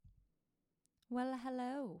Well,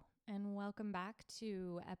 hello, and welcome back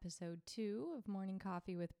to episode 2 of Morning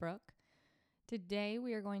Coffee with Brooke. Today,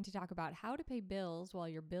 we are going to talk about how to pay bills while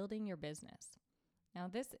you're building your business. Now,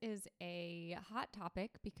 this is a hot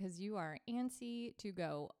topic because you are antsy to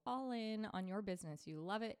go all in on your business. You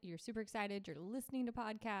love it. You're super excited. You're listening to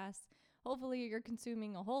podcasts. Hopefully, you're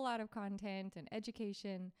consuming a whole lot of content and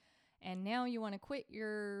education. And now you want to quit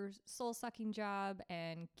your soul-sucking job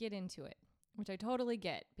and get into it, which I totally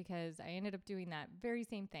get because I ended up doing that very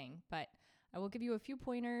same thing. But I will give you a few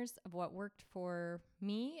pointers of what worked for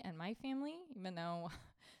me and my family, even though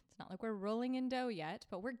it's not like we're rolling in dough yet,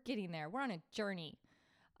 but we're getting there. We're on a journey.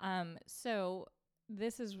 So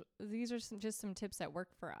these are just some tips that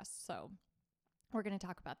worked for us. So we're going to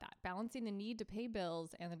talk about that, balancing the need to pay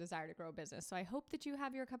bills and the desire to grow a business. So I hope that you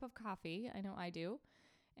have your cup of coffee. I know I do.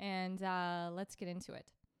 And let's get into it.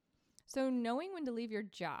 So knowing when to leave your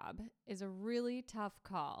job is a really tough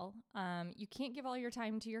call. You can't give all your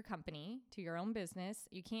time to your company, to your own business.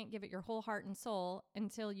 You can't give it your whole heart and soul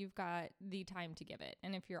until you've got the time to give it.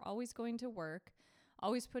 And if you're always going to work,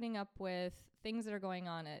 always putting up with things that are going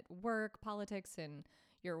on at work, politics, and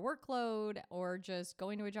your workload, or just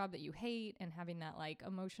going to a job that you hate and having that like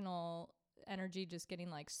emotional energy just getting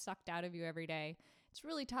like sucked out of you every day, it's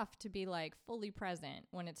really tough to be like fully present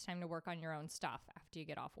when it's time to work on your own stuff after you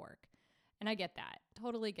get off work. And I get that.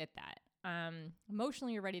 Totally get that.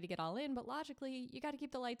 Emotionally, you're ready to get all in, but logically, you got to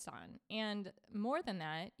keep the lights on. And more than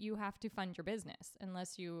that, you have to fund your business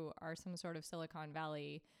unless you are some sort of Silicon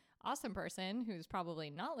Valley awesome person who's probably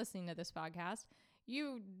not listening to this podcast.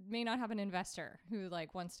 You may not have an investor who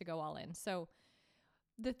like wants to go all in. So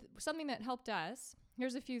something that helped us,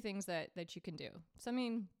 here's a few things that you can do.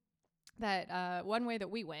 Something that one way that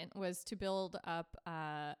we went was to build up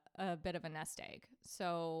a bit of a nest egg.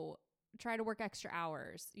 So try to work extra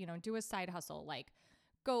hours, do a side hustle, like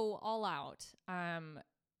go all out,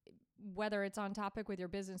 whether it's on topic with your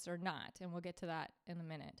business or not. And we'll get to that in a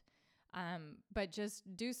minute. But just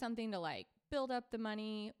do something to like build up the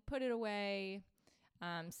money, put it away,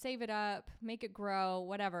 save it up, make it grow,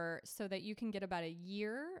 whatever, so that you can get about a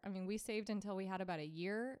year. I mean, we saved until we had about a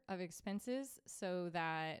year of expenses so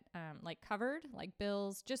that like covered, like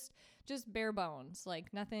bills, just bare bones,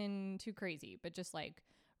 like nothing too crazy, but just like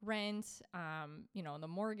rent, the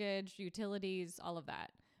mortgage, utilities, all of that.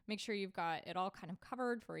 Make sure you've got it all kind of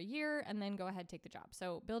covered for a year and then go ahead, take the job.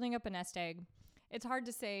 So building up a nest egg, it's hard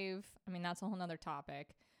to save. I mean, that's a whole nother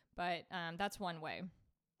topic, but that's one way.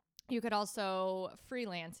 You could also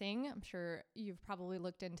freelancing. I'm sure you've probably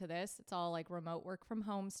looked into this. It's all like remote work from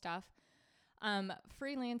home stuff.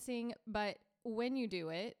 Freelancing, but when you do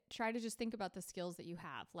it, try to just think about the skills that you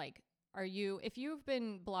have. Like, if you've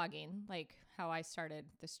been blogging, like how I started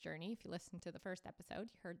this journey, if you listened to the first episode,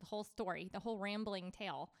 you heard the whole story, the whole rambling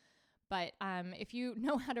tale. But if you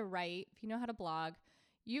know how to write, if you know how to blog,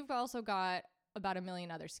 you've also got about a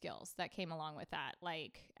million other skills that came along with that,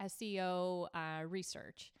 like SEO,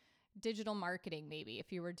 research, digital marketing, maybe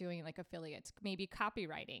if you were doing like affiliates, maybe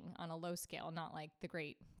copywriting on a low scale, not like the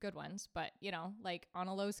great good ones, but like on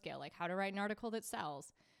a low scale, like how to write an article that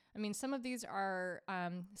sells. I mean, some of these are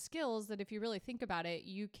skills that if you really think about it,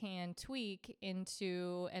 you can tweak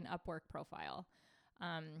into an Upwork profile.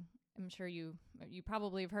 I'm sure you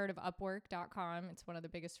probably have heard of Upwork.com. It's one of the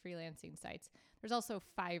biggest freelancing sites. There's also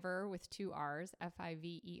Fiverr with 2 R's,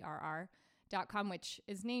 Fiverr.com, which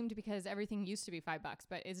is named because everything used to be $5,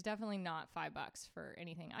 but it's definitely not $5 for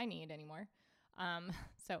anything I need anymore.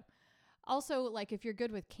 So also, like if you're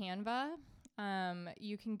good with Canva,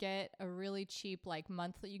 you can get a really cheap, like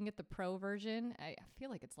monthly, you can get the pro version. I feel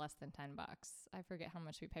like it's less than $10. I forget how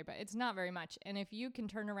much we pay, but it's not very much. And if you can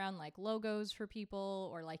turn around like logos for people,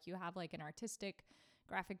 or like you have like an artistic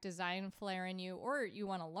graphic design flair in you, or you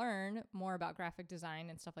want to learn more about graphic design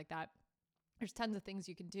and stuff like that, there's tons of things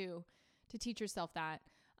you can do to teach yourself that.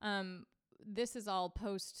 This is all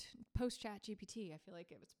post Chat GPT. I feel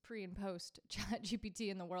like it was pre and post Chat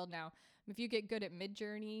GPT in the world now. If you get good at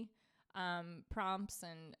Midjourney, prompts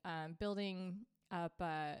and building up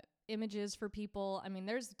images for people. I mean,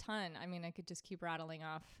 there's a ton. I mean, I could just keep rattling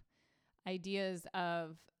off ideas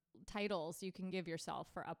of titles you can give yourself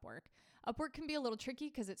for Upwork. Upwork can be a little tricky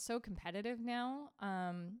because it's so competitive now.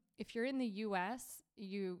 If you're in the US,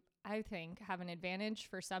 I think, have an advantage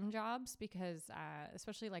for some jobs because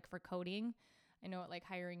especially like for coding, I know like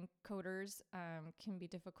hiring coders can be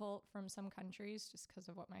difficult from some countries just because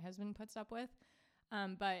of what my husband puts up with.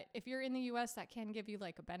 But if you're in the US, that can give you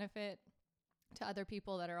like a benefit to other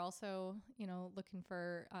people that are also, looking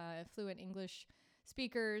for fluent English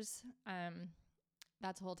speakers.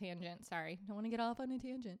 That's a whole tangent. Sorry. Don't want to get off on a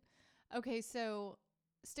tangent. Okay. So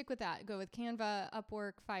stick with that. Go with Canva,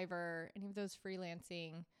 Upwork, Fiverr, any of those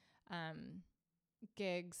freelancing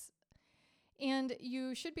gigs. And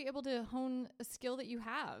you should be able to hone a skill that you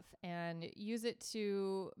have and use it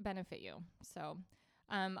to benefit you. So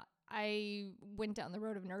I went down the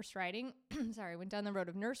road of nurse writing. Went down the road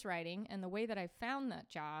of nurse writing. And the way that I found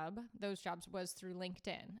those jobs was through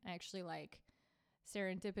LinkedIn. I actually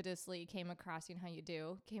serendipitously came across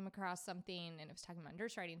something and it was talking about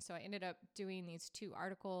nurse writing. So I ended up doing these 2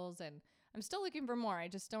 articles, and I'm still looking for more. I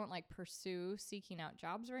just don't pursue seeking out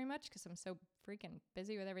jobs very much because I'm so freaking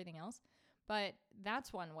busy with everything else. But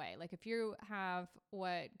that's one way. If you have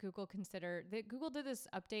what Google Google did this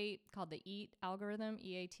update called the EAT algorithm,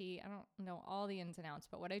 EAT. I don't know all the ins and outs,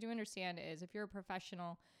 but what I do understand is if you're a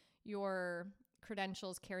professional, your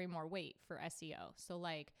credentials carry more weight for SEO. So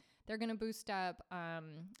they're going to boost up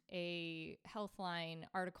a Healthline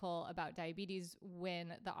article about diabetes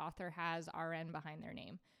when the author has RN behind their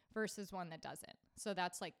name versus one that doesn't. So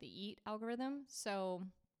that's the EAT algorithm. So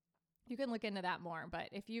you can look into that more. But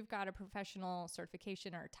if you've got a professional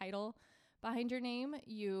certification or title behind your name,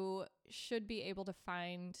 you should be able to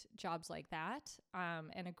find jobs like that.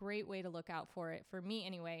 And a great way to look out for it, for me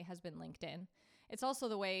anyway, has been LinkedIn. It's also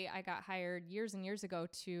the way I got hired years and years ago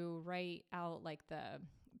to write out the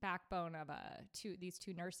backbone of these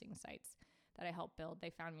 2 nursing sites that I helped build. They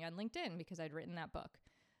found me on LinkedIn because I'd written that book.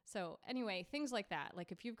 So anyway, things like that.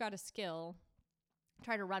 If you've got a skill,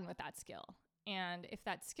 try to run with that skill. And if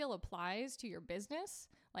that skill applies to your business,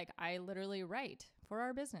 I literally write for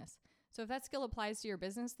our business. So if that skill applies to your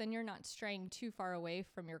business, then you're not straying too far away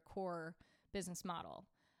from your core business model.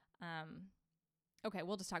 Okay,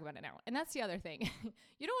 we'll just talk about it now. And that's the other thing.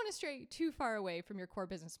 You don't want to stray too far away from your core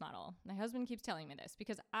business model. My husband keeps telling me this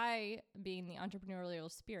because I, being the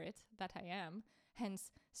entrepreneurial spirit that I am,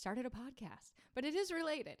 hence started a podcast. But it is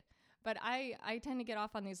related. But I tend to get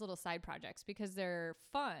off on these little side projects because they're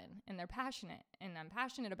fun and they're passionate. And I'm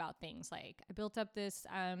passionate about things. I built up this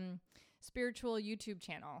spiritual YouTube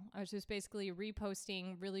channel. I was just basically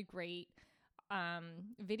reposting really great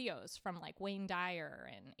videos from Wayne Dyer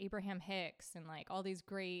and Abraham Hicks and all these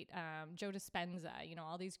great Joe Dispenza,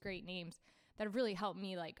 all these great names that have really helped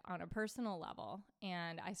me on a personal level.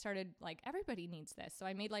 And I started everybody needs this. So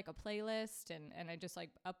I made a playlist and I just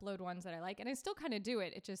upload ones that I like. And I still kind of do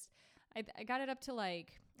it. It just, I got it up to I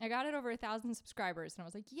got it over 1,000 subscribers and I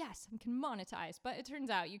was like, yes, I can monetize. But it turns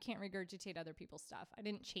out you can't regurgitate other people's stuff. I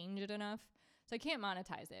didn't change it enough. So I can't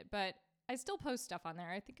monetize it, but I still post stuff on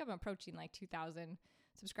there. I think I'm approaching 2,000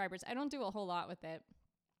 subscribers. I don't do a whole lot with it,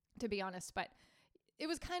 to be honest, but it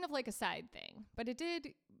was kind of a side thing. But it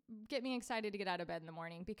did get me excited to get out of bed in the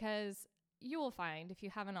morning because you will find, if you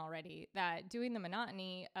haven't already, that doing the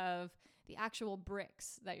monotony of the actual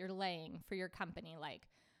bricks that you're laying for your company,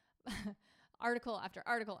 article after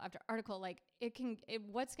article after article,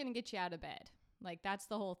 what's going to get you out of bed? That's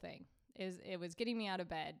the whole thing. It was getting me out of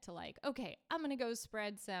bed to okay, I'm going to go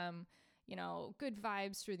spread some good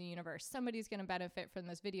vibes through the universe. Somebody's going to benefit from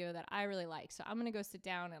this video that I really like. So I'm going to go sit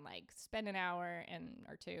down and spend an hour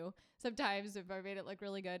or 2 sometimes if I made it look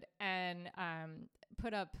really good and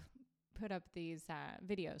put up these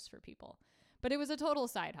videos for people. But it was a total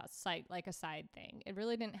side hustle, a side thing. It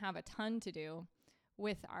really didn't have a ton to do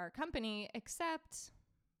with our company, except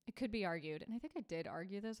it could be argued, and I think I did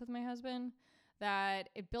argue this with my husband, that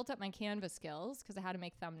it built up my Canva skills because I had to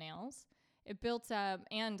make thumbnails. It built up,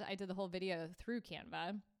 and I did the whole video through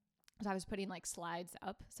Canva. So I was putting slides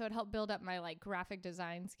up. So it helped build up my graphic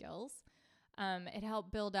design skills. It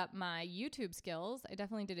helped build up my YouTube skills. I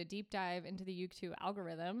definitely did a deep dive into the YouTube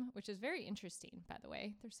algorithm, which is very interesting, by the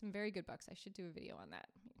way. There's some very good books. I should do a video on that.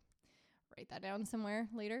 Write that down somewhere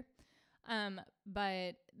later.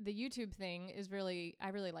 But the YouTube thing is I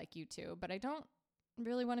really like YouTube, but I don't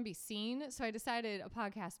really want to be seen. So I decided a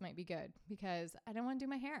podcast might be good because I don't want to do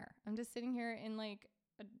my hair. I'm just sitting here in my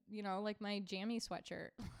jammy sweatshirt,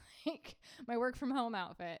 my work from home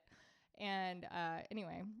outfit. And,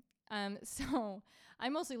 anyway, so I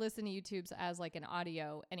mostly listen to YouTube's as an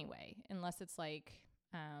audio anyway, unless it's a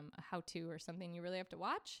how-to or something you really have to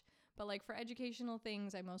watch. But for educational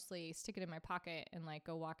things, I mostly stick it in my pocket and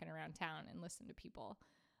go walking around town and listen to people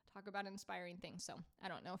talk about inspiring things. So I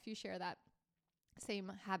don't know if you share that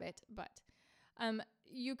same habit, but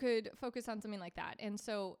you could focus on something like that. And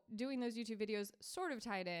so doing those YouTube videos sort of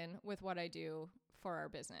tied in with what I do for our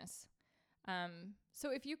business. So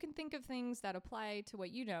if you can think of things that apply to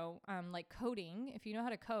what you know, like coding, if you know how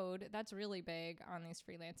to code, that's really big on these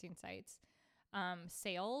freelancing sites.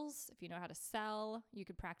 Sales, if you know how to sell, you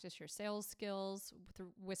could practice your sales skills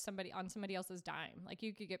with somebody on somebody else's dime.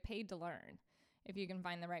 You could get paid to learn if you can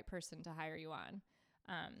find the right person to hire you on.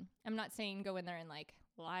 I'm not saying go in there and like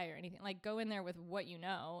lie or anything. Like go in there with what you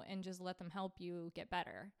know and just let them help you get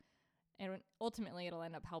better. And ultimately it'll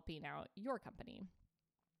end up helping out your company.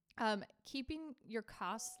 Keeping your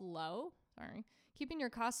costs low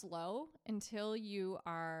until you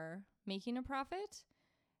are making a profit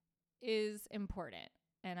is important.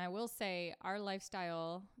 And I will say our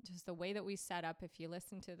lifestyle, just the way that we set up, if you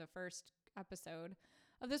listen to the first episode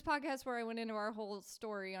of this podcast where I went into our whole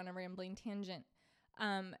story on a rambling tangent,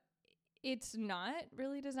 it's not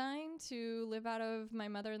really designed to live out of my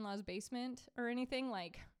mother-in-law's basement or anything.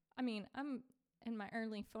 Like, I mean, I'm in my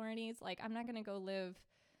early 40s. Like, I'm not going to go live,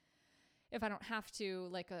 if I don't have to,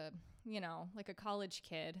 like a college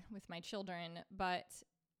kid with my children. But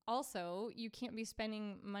also, you can't be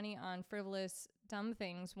spending money on frivolous, dumb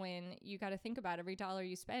things when you got to think about every dollar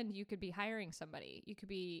you spend. You could be hiring somebody. You could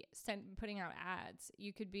be putting out ads.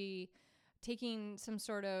 You could be taking some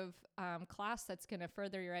sort of class that's going to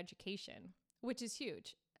further your education, which is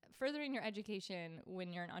huge. Furthering your education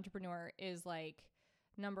when you're an entrepreneur is like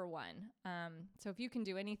number one. So if you can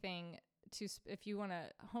do anything if you want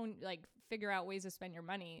to figure out ways to spend your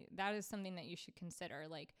money, that is something that you should consider,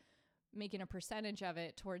 like making a percentage of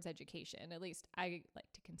it towards education. At least I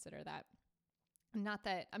like to consider that. Not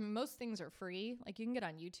that, I mean, most things are free. Like you can get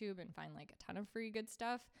on YouTube and find like a ton of free good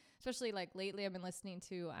stuff. Especially like lately I've been listening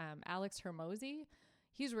to Alex Hormozi.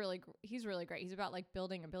 He's really great. He's about like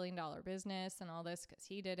building $1 billion business and all this because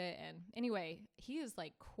he did it. And anyway, he is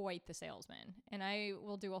like quite the salesman. And I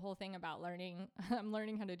will do a whole thing about I'm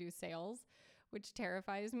learning how to do sales, which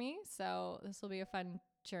terrifies me. So this will be a fun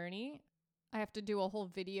journey. I have to do a whole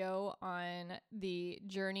video on the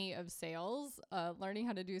journey of sales, learning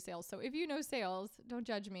how to do sales. So if you know sales, don't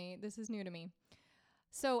judge me. This is new to me.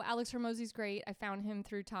 So Alex Hormozi's great. I found him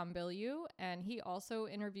through Tom Bilyeu, and he also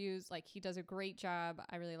interviews, like he does a great job.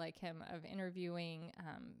 I really like him of interviewing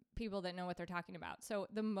people that know what they're talking about. So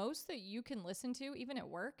the most that you can listen to, even at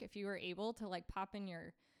work, if you are able to like pop in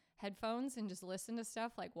your headphones and just listen to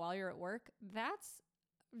stuff like while you're at work, that's,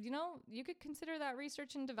 you could consider that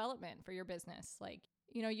research and development for your business. Like,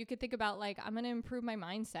 you could think about like, I'm going to improve my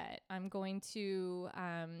mindset. I'm going to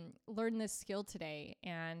learn this skill today,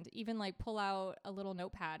 and even like pull out a little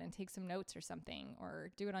notepad and take some notes or something, or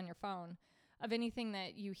do it on your phone of anything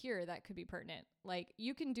that you hear that could be pertinent. Like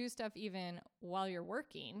you can do stuff even while you're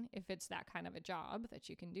working, if it's that kind of a job that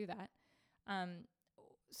you can do that.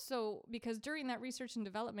 So because during that research and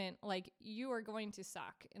development, like you are going to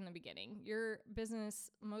suck in the beginning. Your business,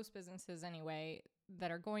 most businesses anyway,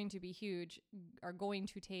 that are going to be huge are going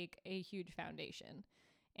to take a huge foundation,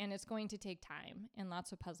 and it's going to take time and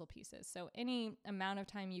lots of puzzle pieces. So any amount of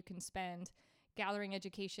time you can spend gathering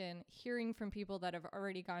education, hearing from people that have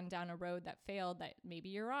already gone down a road that failed, that maybe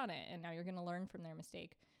you're on it and now you're going to learn from their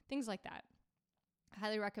mistake, things like that.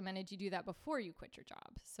 Highly recommended you do that before you quit your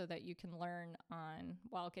job so that you can learn on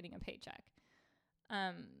while getting a paycheck.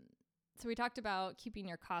 So we talked about keeping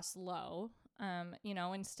your costs low.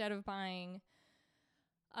 Instead of buying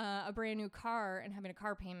a brand new car and having a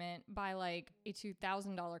car payment, buy like a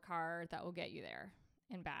 $2,000 car that will get you there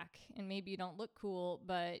and back. And maybe you don't look cool,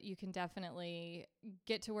 but you can definitely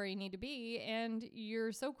get to where you need to be. And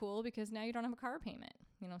you're so cool because now you don't have a car payment,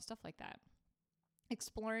 stuff like that.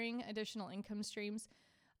 Exploring additional income streams.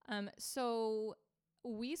 So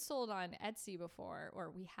we sold on Etsy before, or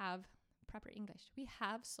we have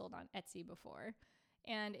sold on Etsy before,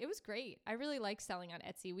 and it was great. I really like selling on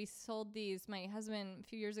Etsy. We sold these, my husband a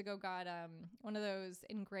few years ago got one of those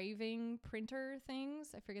engraving printer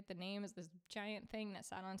things. I forget the name. It's this giant thing that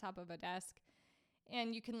sat on top of a desk,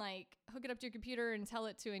 and you can like hook it up to your computer and tell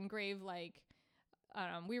it to engrave like,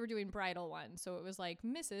 we were doing bridal ones. So it was like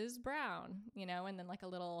Mrs. Brown, and then like a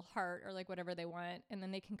little heart or like whatever they want. And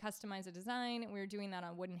then they can customize a design. And we were doing that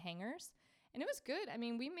on wooden hangers, and it was good. I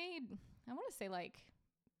mean, we made, I want to say like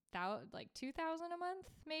 $2,000 a month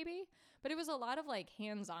maybe, but it was a lot of like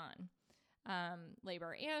hands-on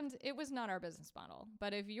labor, and it was not our business model.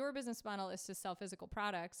 But if your business model is to sell physical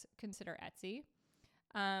products, consider Etsy.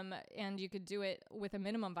 And you could do it with a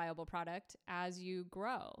minimum viable product as you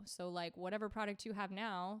grow. So like whatever product you have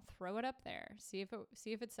now, throw it up there, see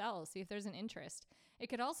if it sells, see if there's an interest. It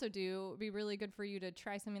could also be really good for you to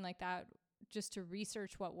try something like that just to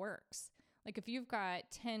research what works. Like if you've got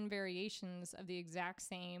 10 variations of the exact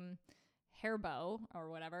same hair bow or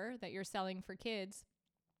whatever that you're selling for kids,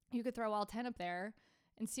 you could throw all 10 up there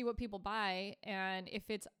and see what people buy. And if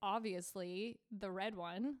it's obviously the red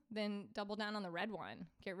one, then double down on the red one.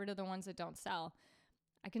 Get rid of the ones that don't sell.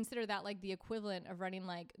 I consider that like the equivalent of running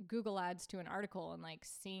like Google ads to an article and like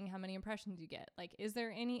seeing how many impressions you get. Like, is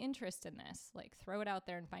there any interest in this? Like throw it out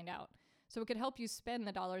there and find out. So it could help you spend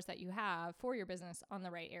the dollars that you have for your business on the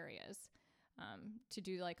right areas, to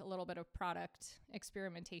do like a little bit of product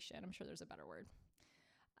experimentation. I'm sure there's a better word.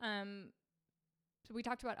 So we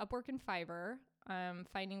talked about Upwork and Fiverr,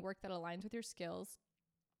 finding work that aligns with your skills.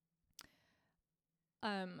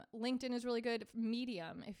 LinkedIn is really good.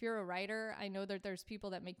 Medium. If you're a writer, I know that there's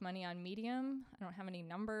people that make money on Medium. I don't have any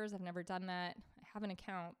numbers. I've never done that. I have an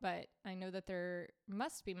account, but I know that there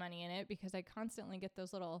must be money in it because I constantly get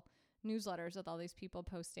those little newsletters with all these people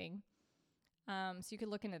posting. So you could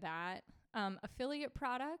look into that. Affiliate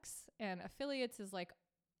products, and affiliates is like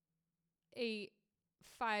a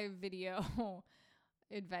 5-video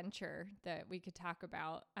adventure that we could talk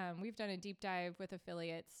about. We've done a deep dive with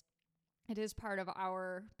affiliates. It is part of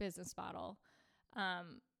our business model.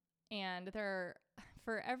 And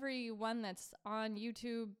for every one that's on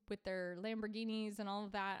YouTube with their Lamborghinis and all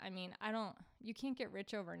of that, I mean, you can't get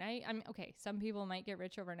rich overnight. I mean, okay, some people might get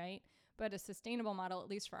rich overnight, but a sustainable model, at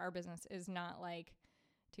least for our business, is not like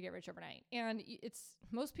to get rich overnight. And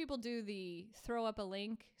most people do the throw up a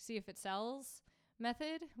link, see if it sells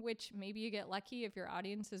method, which maybe you get lucky if your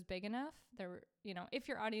audience is big enough. If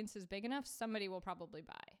your audience is big enough, somebody will probably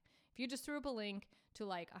buy. If you just threw up a link to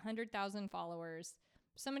like 100,000 followers,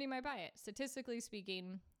 somebody might buy it. Statistically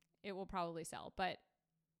speaking, it will probably sell, but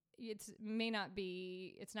it's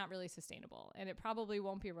not really sustainable, and it probably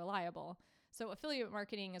won't be reliable. So affiliate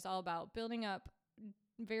marketing is all about building up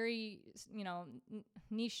very,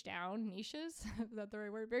 niches, is that the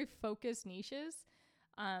right word? Very focused niches.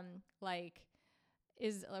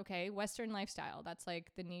 Western lifestyle. That's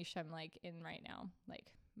like the niche I'm like in right now. Like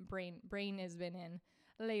brain has been in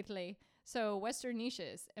lately. So Western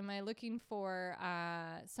niches. Am I looking for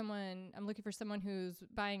someone? I'm looking for someone who's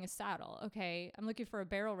buying a saddle. Okay. I'm looking for a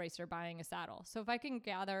barrel racer buying a saddle. So if I can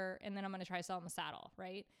gather, and then I'm going to try selling the saddle,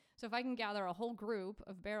 right? So if I can gather a whole group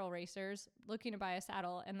of barrel racers looking to buy a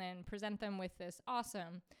saddle and then present them with this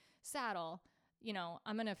awesome saddle,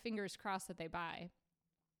 I'm going to fingers crossed that they buy.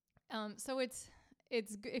 So it's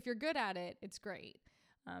if you're good at it, it's great.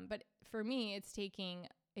 But for me, it's taking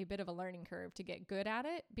a bit of a learning curve to get good at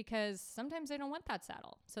it, because sometimes they don't want that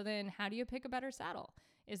saddle. So then how do you pick a better saddle?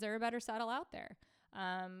 Is there a better saddle out there?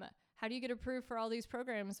 How do you get approved for all these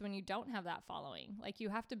programs when you don't have that following? Like, you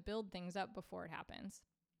have to build things up before it happens.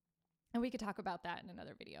 And we could talk about that in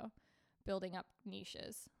another video, building up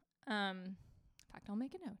niches. In fact, I'll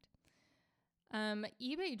make a note.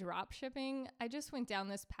 eBay drop shipping. I just went down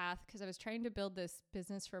this path because I was trying to build this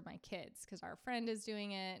business for my kids, because our friend is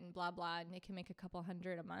doing it and blah, blah, and they can make a couple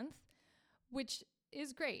 $100 a month, which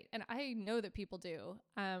is great. And I know that people do.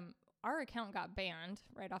 Our account got banned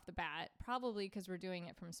right off the bat, probably because we're doing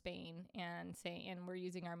it from Spain and we're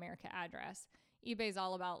using our America address. eBay's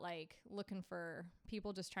all about like looking for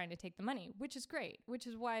people just trying to take the money, which is great, which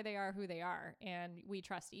is why they are who they are. And we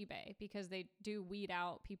trust eBay because they do weed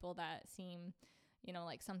out people that seem,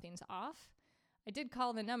 like something's off. I did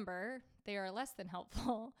call the number. They are less than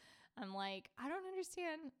helpful. I'm like, I don't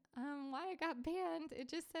understand why I got banned. It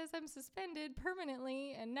just says I'm suspended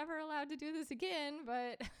permanently and never allowed to do this again,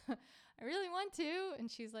 but I really want to. And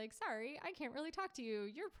she's like, sorry, I can't really talk to you.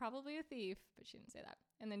 You're probably a thief. But she didn't say that.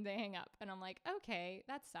 And then they hang up. And I'm like, okay,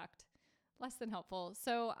 that sucked. Less than helpful.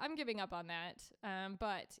 So I'm giving up on that.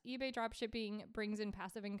 But eBay dropshipping brings in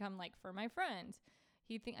passive income, like for my friend.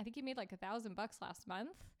 I think he made like $1,000 last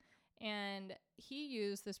month. And he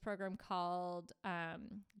used this program called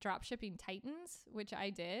Dropshipping Titans, which I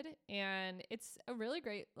did. And it's a really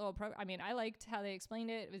great little program. I mean, I liked how they explained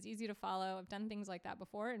it. It was easy to follow. I've done things like that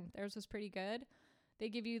before, and theirs was pretty good. They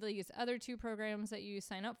give you these other 2 programs that you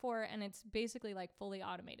sign up for, and it's basically like fully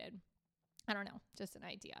automated. I don't know, just an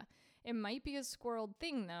idea. It might be a squirreled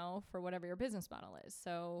thing, though, for whatever your business model is.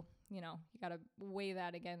 So, you got to weigh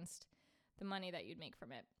that against the money that you'd make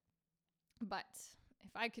from it. But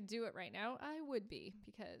if I could do it right now, I would be,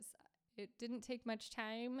 because it didn't take much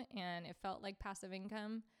time and it felt like passive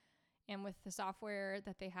income. And with the software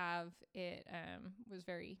that they have, it was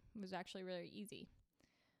actually really easy.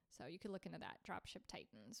 So you could look into that. Dropship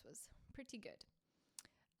Titans was pretty good.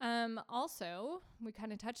 Also, we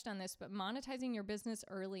kind of touched on this, but monetizing your business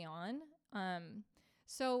early on. And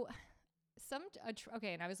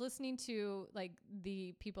I was listening to like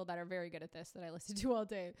the people that are very good at this that I listen to all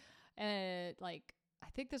day. And I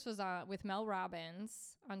think this was with Mel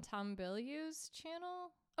Robbins on Tom Bilyeu's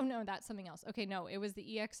channel. Oh no, that's something else. Okay, no, it was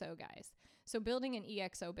the EXO guys. So building an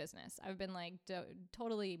EXO business. I've been like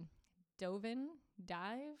totally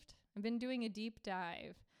dived. I've been doing a deep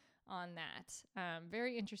dive on that.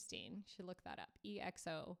 Very interesting. You should look that up.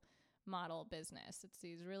 EXO model business. It's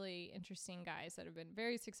these really interesting guys that have been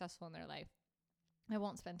very successful in their life. I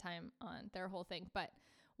won't spend time on their whole thing, but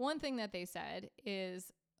one thing that they said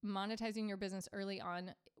is monetizing your business early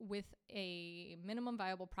on with a minimum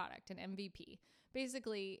viable product, an MVP.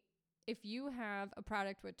 Basically, if you have a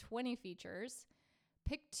product with 20 features,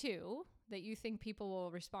 pick 2 that you think people will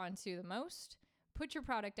respond to the most, put your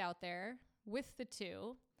product out there with the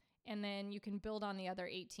 2, and then you can build on the other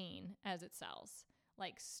 18 as it sells.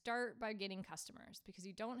 Like, start by getting customers, because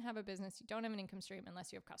you don't have a business, you don't have an income stream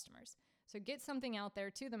unless you have customers. So get something out there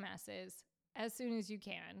to the masses as soon as you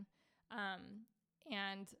can,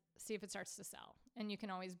 and see if it starts to sell. And you can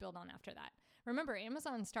always build on after that. Remember,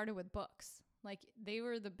 Amazon started with books. Like, they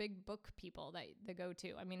were the big book people that they go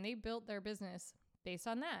to. I mean, they built their business based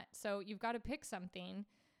on that. So you've got to pick something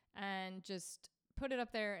and just put it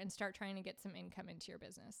up there and start trying to get some income into your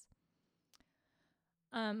business.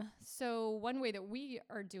 So one way that we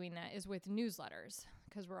are doing that is with newsletters,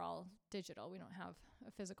 because we're all digital. We don't have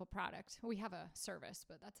a physical product. We have a service,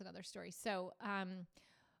 but that's another story. So,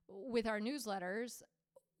 with our newsletters,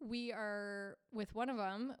 we are with one of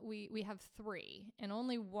them, we have 3 and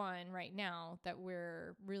only one right now that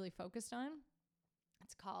we're really focused on.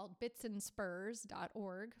 It's called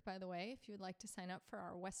bitsandspurs.org, by the way, if you would like to sign up for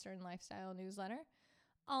our Western lifestyle newsletter,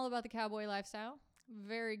 all about the cowboy lifestyle.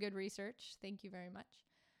 Very good research. Thank you very much.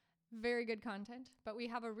 Very good content, but we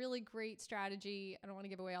have a really great strategy. I don't want to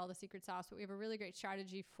give away all the secret sauce, but we have a really great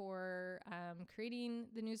strategy for creating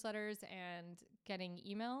the newsletters and getting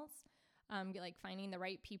emails, like finding the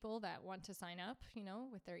right people that want to sign up,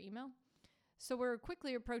 with their email. So we're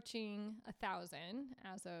quickly approaching 1,000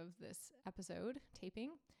 as of this episode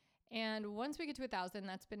taping. And once we get to 1,000,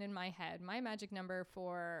 that's been in my head, my magic number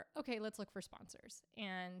for, okay, let's look for sponsors.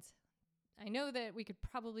 And I know that we could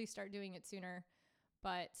probably start doing it sooner,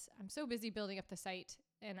 but I'm so busy building up the site,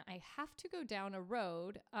 and I have to go down a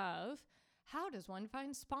road of how does one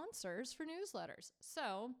find sponsors for newsletters?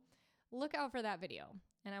 So look out for that video.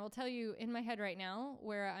 And I will tell you in my head right now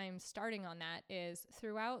where I'm starting on that is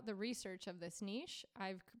throughout the research of this niche,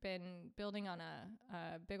 I've been building on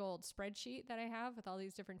a big old spreadsheet that I have with all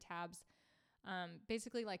these different tabs,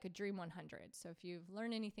 basically like a Dream 100. So if you've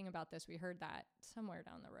learned anything about this, we heard that somewhere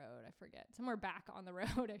down the road, I forget, somewhere back on the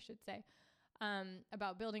road, I should say,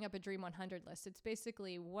 about building up a Dream 100 list. It's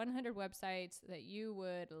basically 100 websites that you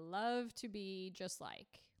would love to be just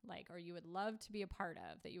like, or you would love to be a part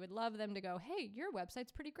of, that you would love them to go, hey, your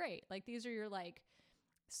website's pretty great. Like, these are your like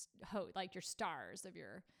your stars of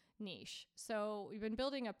your niche. So we've been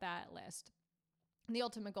building up that list. And the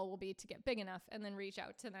ultimate goal will be to get big enough and then reach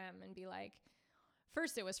out to them and be like,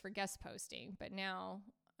 first it was for guest posting, but now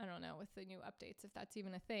I don't know with the new updates if that's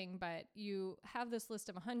even a thing, but you have this list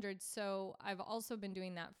of 100. So I've also been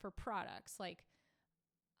doing that for products. Like,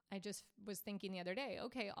 I just was thinking the other day,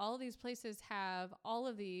 okay, all of these places have all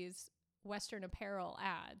of these Western apparel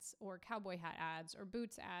ads or cowboy hat ads or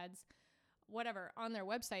boots ads, whatever, on their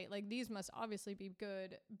website. Like, these must obviously be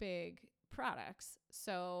good, big products.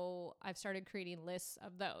 So I've started creating lists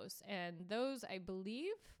of those, and those, I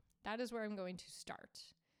believe, that is where I'm going to start.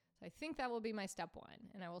 So I think that will be my step 1,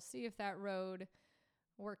 and I will see if that road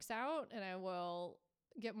works out, and I will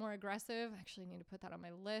get more aggressive. I actually need to put that on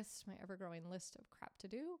my list, my ever-growing list of crap to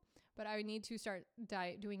do. But I need to start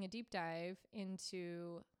doing a deep dive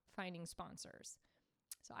into finding sponsors.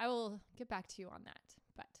 So I will get back to you on that.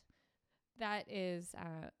 But that is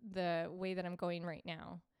the way that I'm going right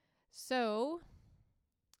now. So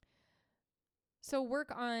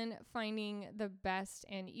work on finding the best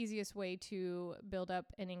and easiest way to build up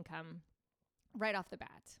an income right off the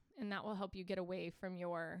bat. And that will help you get away from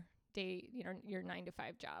your day, your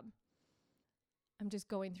 9-to-5 job. I'm just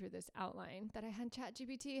going through this outline that I had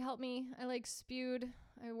ChatGPT help me. I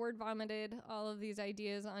word vomited all of these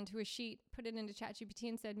ideas onto a sheet, put it into ChatGPT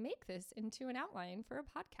and said, make this into an outline for a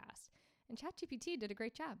podcast. And ChatGPT did a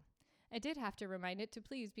great job. I did have to remind it to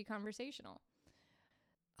please be conversational.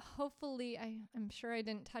 Hopefully, I'm sure I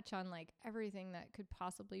didn't touch on like everything that could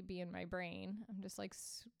possibly be in my brain. I'm just like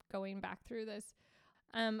going back through this.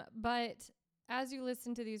 But as you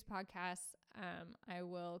listen to these podcasts, I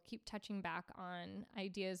will keep touching back on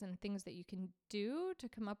ideas and things that you can do to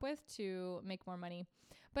come up with to make more money.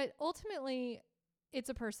 But ultimately, it's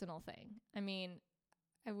a personal thing. I mean,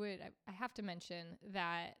 I have to mention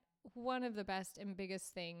that one of the best and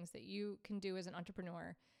biggest things that you can do as an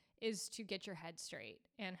entrepreneur is to get your head straight.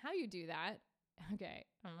 And how you do that, okay,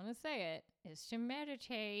 I'm going to say it, is to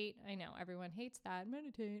meditate. I know everyone hates that.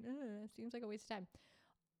 Meditate, seems like a waste of time.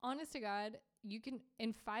 Honest to God, you can,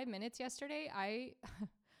 in 5 minutes yesterday, I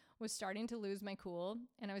was starting to lose my cool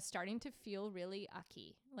and I was starting to feel really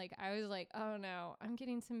ucky. Like, I was like, oh no, I'm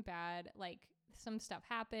getting some stuff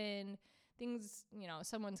happened. things,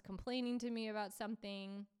 someone's complaining to me about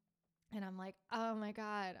something. And I'm like, oh my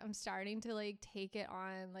God, I'm starting to like take it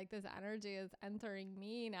on. Like this energy is entering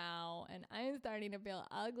me now. And I'm starting to feel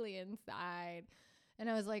ugly inside. And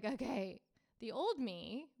I was like, okay, the old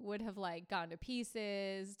me would have like gone to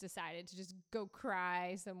pieces, decided to just go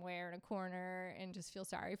cry somewhere in a corner and just feel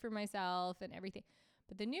sorry for myself and everything.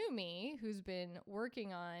 But the new me, who's been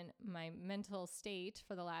working on my mental state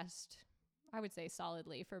for the last, I would say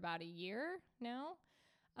solidly for about a year now,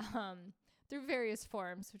 through various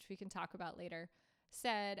forms, which we can talk about later,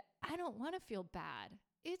 said, I don't want to feel bad.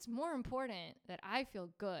 It's more important that I feel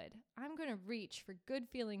good. I'm going to reach for good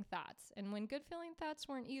feeling thoughts. And when good feeling thoughts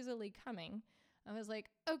weren't easily coming, I was like,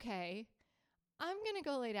 okay, I'm going to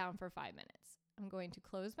go lay down for 5 minutes. I'm going to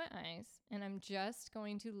close my eyes and I'm just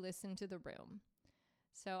going to listen to the room.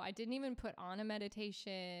 So I didn't even put on a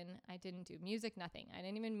meditation. I didn't do music, nothing. I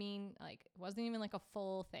didn't even mean like, it wasn't even like a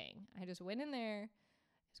full thing. I just went in there. It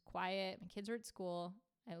was quiet. My kids were at school.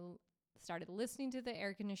 I started listening to the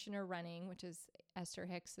air conditioner running, which is Esther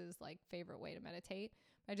Hicks's like favorite way to meditate.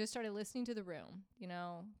 I just started listening to the room, the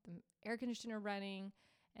air conditioner running.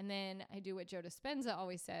 And then I do what Joe Dispenza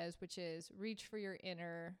always says, which is reach for your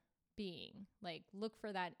inner being, like look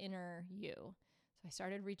for that inner you. So I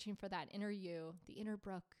started reaching for that inner you, the inner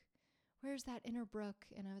Brooke. Where's that inner Brooke?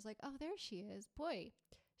 And I was like, oh, there she is. Boy,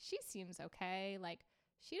 she seems okay. Like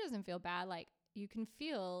she doesn't feel bad. Like you can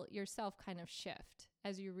feel yourself kind of shift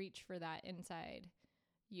as you reach for that inside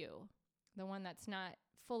you, the one that's not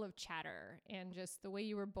full of chatter and just the way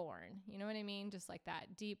you were born. You know what I mean? Just like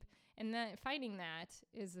that deep. And that finding that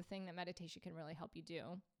is the thing that meditation can really help you do.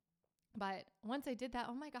 But once I did that,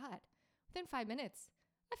 oh my God, within 5 minutes,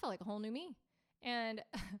 I felt like a whole new me. And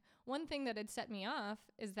one thing that had set me off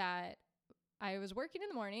is that I was working in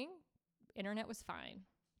the morning, internet was fine,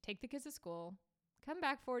 take the kids to school, come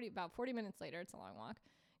back about 40 minutes later, it's a long walk,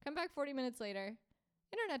 come back 40 minutes later,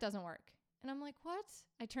 internet doesn't work. And I'm like, what?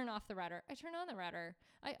 I turn off the router, I turn on the router,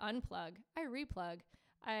 I unplug, I replug,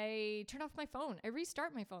 I turn off my phone, I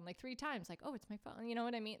restart my phone like 3 times, like, oh, it's my phone, you know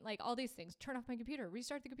what I mean? Like all these things, turn off my computer,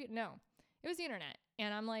 restart the computer. No, it was the internet.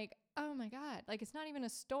 And I'm like, oh my God, like it's not even a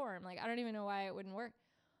storm. Like I don't even know why it wouldn't work.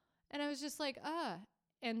 And I was just like,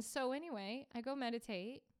 And so anyway, I go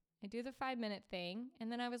meditate, I do the 5-minute thing.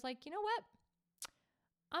 And then I was like, you know what?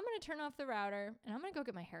 I'm going to turn off the router and I'm going to go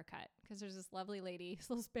get my hair cut because there's this lovely lady, this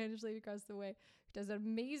little Spanish lady across the way who does an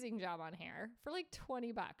amazing job on hair for like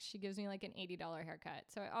 $20. She gives me like an $80 haircut.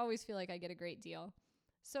 So I always feel like I get a great deal.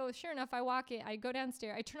 So sure enough, I walk in, I go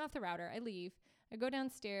downstairs, I turn off the router, I leave, I go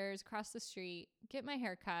downstairs, cross the street, get my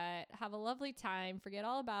hair cut, have a lovely time, forget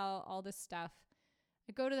all about all this stuff.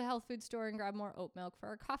 I go to the health food store and grab more oat milk for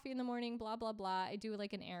our coffee in the morning, blah, blah, blah. I do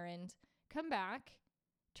like an errand, come back,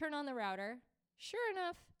 turn on the router. Sure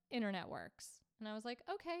enough, internet works. And I was like,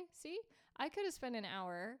 okay, see, I could have spent an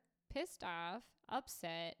hour pissed off,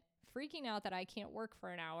 upset, freaking out that I can't work for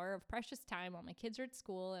an hour of precious time while my kids are at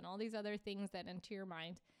school and all these other things that enter your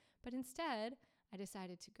mind. But instead, I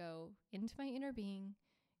decided to go into my inner being,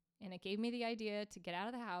 and it gave me the idea to get out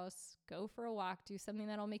of the house, go for a walk, do something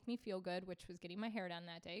that'll make me feel good, which was getting my hair done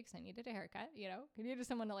that day because I needed a haircut, I needed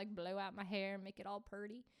someone to like blow out my hair and make it all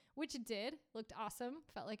purty, which it did. Looked awesome.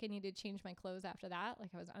 Felt like I needed to change my clothes after that. Like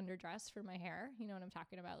I was underdressed for my hair. You know what I'm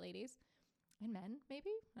talking about, ladies and men,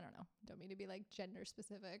 maybe? I don't know. Don't mean to be like gender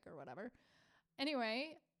specific or whatever.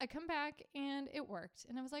 Anyway, I come back and it worked.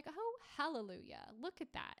 And I was like, oh, hallelujah. Look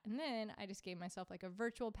at that. And then I just gave myself like a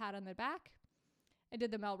virtual pat on the back. I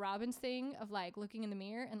did the Mel Robbins thing of like looking in the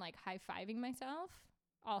mirror and like high-fiving myself.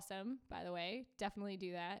 Awesome, by the way. Definitely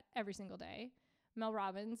do that every single day. Mel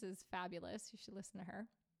Robbins is fabulous. You should listen to her.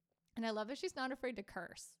 And I love that she's not afraid to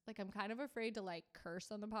curse. Like I'm kind of afraid to like curse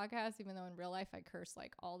on the podcast, even though in real life I curse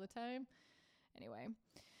like all the time. Anyway,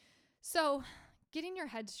 so getting your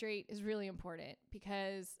head straight is really important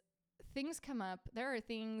because things come up. There are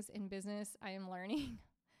things in business I am learning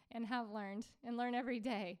and have learned and learn every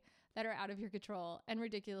day that are out of your control and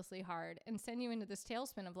ridiculously hard and send you into this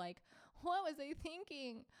tailspin of like, what was I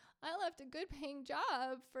thinking? I left a good paying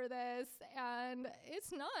job for this and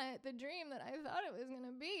it's not the dream that I thought it was going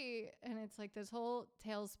to be. And it's like this whole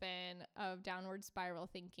tailspin of downward spiral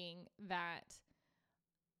thinking that,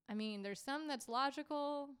 I mean, there's some that's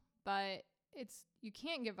logical, but you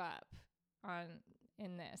can't give up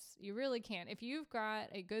in this. You really can't. If you've got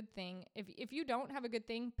a good thing, if you don't have a good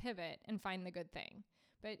thing, pivot and find the good thing.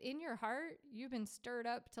 But in your heart, you've been stirred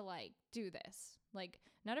up to like do this. Like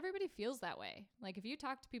not everybody feels that way. Like if you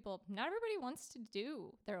talk to people, not everybody wants to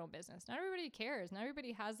do their own business. Not everybody cares. Not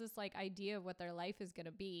everybody has this like idea of what their life is going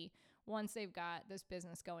to be once they've got this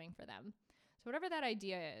business going for them. So whatever that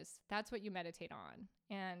idea is, that's what you meditate on.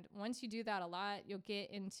 And once you do that a lot, you'll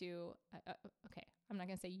get into, okay, I'm not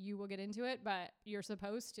going to say you will get into it, but you're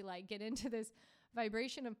supposed to like get into this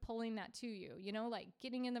vibration of pulling that to you, you know, like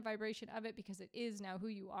getting in the vibration of it because it is now who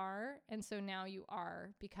you are. And so now you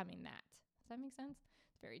are becoming that. Does that make sense?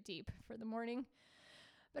 It's very deep for the morning.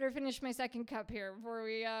 Better finish my second cup here before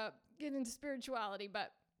we get into spirituality.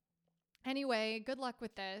 But anyway, good luck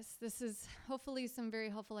with this. This is hopefully some very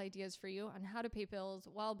helpful ideas for you on how to pay bills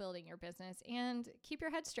while building your business and keep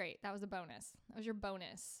your head straight. That was a bonus. That was your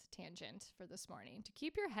bonus tangent for this morning, to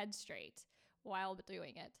keep your head straight while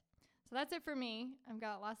doing it. So that's it for me. I've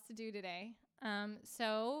got lots to do today.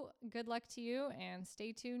 So good luck to you and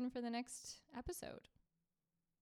stay tuned for the next episode.